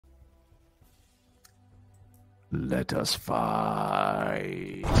Let us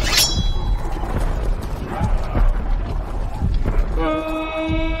fight.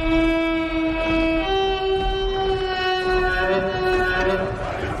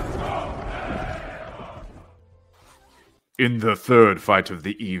 In the third fight of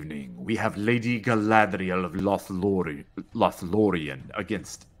the evening, we have Lady Galadriel of Lothlorien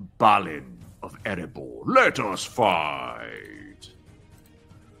against Balin of Erebor. Let us fight!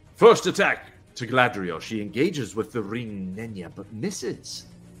 First attack to Galadriel. She engages with the ring Nenya, but misses.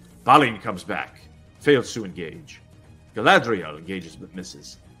 Balin comes back, fails to engage. Galadriel engages but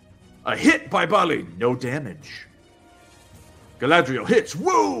misses. A hit by Balin, no damage. Galadriel hits,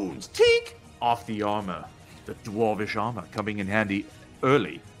 wounds, tink, off the armor. The dwarvish armor coming in handy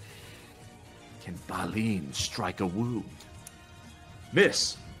early. Can Balin strike a wound?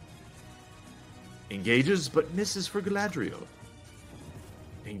 Miss. Engages but misses for Galadriel.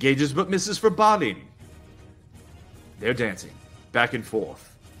 Engages but misses for Balin. They're dancing back and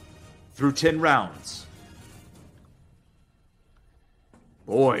forth through 10 rounds.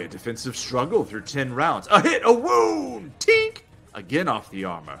 Boy, a defensive struggle through 10 rounds. A hit, a wound, tink! Again off the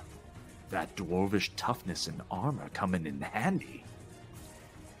armor. That dwarvish toughness and armor coming in handy.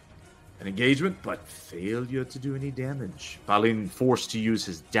 An engagement, but failure to do any damage. Balin forced to use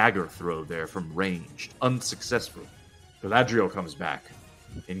his dagger throw there from ranged. Unsuccessful. Galadriel comes back.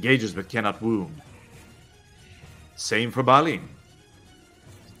 Engages but cannot wound. Same for Balin.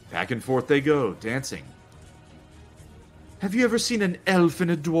 Back and forth they go, dancing. Have you ever seen an elf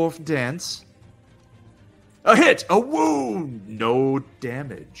and a dwarf dance? A hit, a wound, no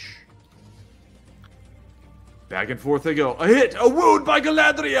damage. Back and forth they go. A hit, a wound by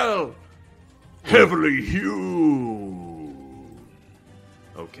Galadriel. Heavily hewn.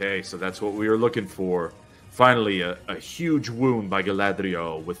 Okay, so that's what we were looking for. Finally, a huge wound by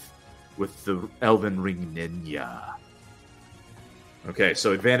Galadriel with the Elven Ring Nenya. Okay,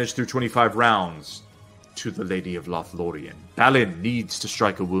 so advantage through 25 rounds to the Lady of Lothlorien. Balin needs to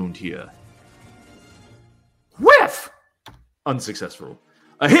strike a wound here. Whiff! Unsuccessful.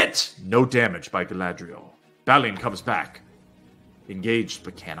 A hit! No damage by Galadriel. Balin comes back. Engaged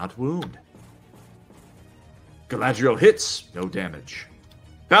but cannot wound. Galadriel hits. No damage.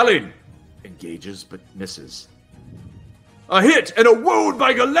 Balin engages but misses. A hit and a wound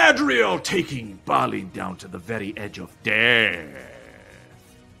by Galadriel, taking Balin down to the very edge of death.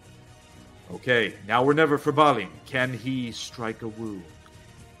 Okay, now or never for Balin. Can he strike a wound?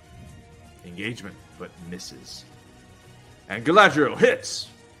 Engagement, but misses. And Galadriel hits.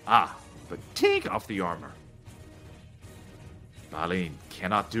 But tink off the armor. Balin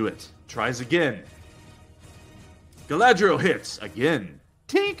cannot do it. Tries again. Galadriel hits again.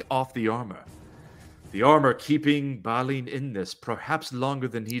 Tink off the armor. The armor keeping Balin in this perhaps longer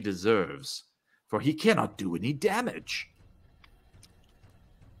than he deserves, for he cannot do any damage.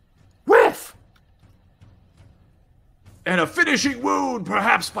 Whiff! And a finishing wound,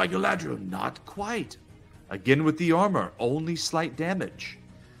 perhaps by Galadriel. Not quite. Again with the armor, only slight damage.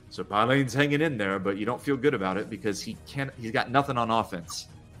 So Balin's hanging in there, but you don't feel good about it because he's got nothing on offense.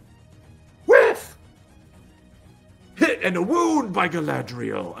 Whiff! Hit and a wound by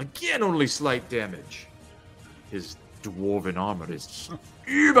Galadriel. Again, only slight damage. His dwarven armor is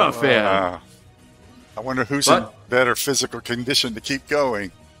überfair. I wonder who's in better physical condition to keep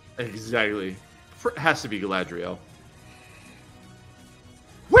going. Exactly. Has to be Galadriel.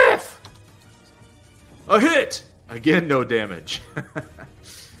 Whiff! A hit! Again, no damage.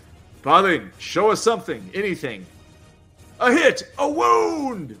 Balin, show us something. Anything. A hit! A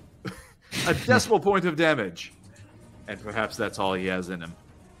wound! A decimal point of damage. And perhaps that's all he has in him.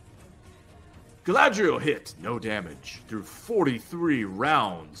 Galadriel hit. No damage. Through 43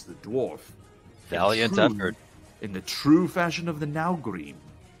 rounds, the dwarf. Valiant effort. In the true fashion of the Naugrim.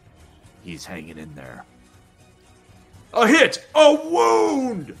 He's hanging in there. A hit! A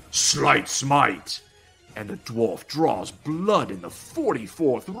wound! Slight smite! And the dwarf draws blood in the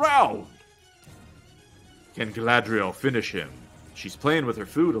 44th round. Can Galadriel finish him? She's playing with her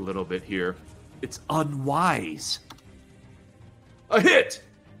food a little bit here. It's unwise. A hit!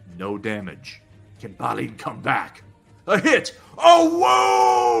 No damage. Can Balin come back? A hit! A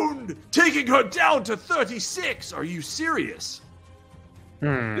wound! Taking her down to 36! Are you serious?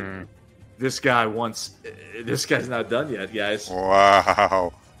 This guy's not done yet, guys.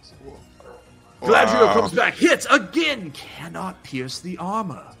 Wow. Galadriel comes back, hits again, cannot pierce the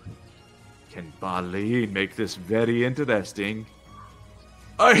armor. Can Balin make this very interesting?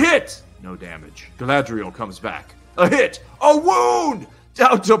 A hit! No damage. Galadriel comes back. A hit! A wound!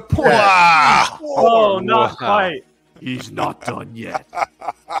 Down to point! Wow. Oh, not quite. He's not done yet.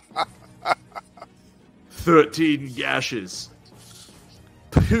 13 gashes,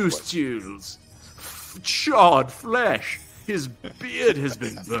 pustules, charred flesh. His beard has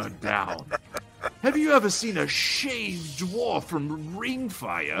been burned down. Have you ever seen a shaved dwarf from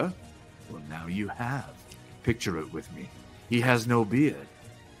Ringfire? Well, now you have. Picture it with me. He has no beard.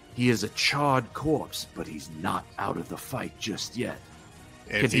 He is a charred corpse, but he's not out of the fight just yet.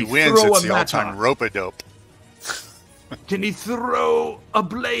 If he wins, it's the all-time rope-a-dope. Can he throw a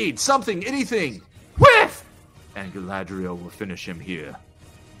blade? Something, anything. Whiff! And Galadriel will finish him here.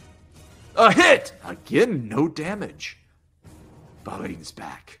 A hit! Again, no damage. Balin's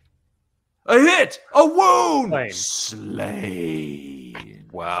back. A hit! A wound! Slain.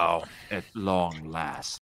 Wow. At long last.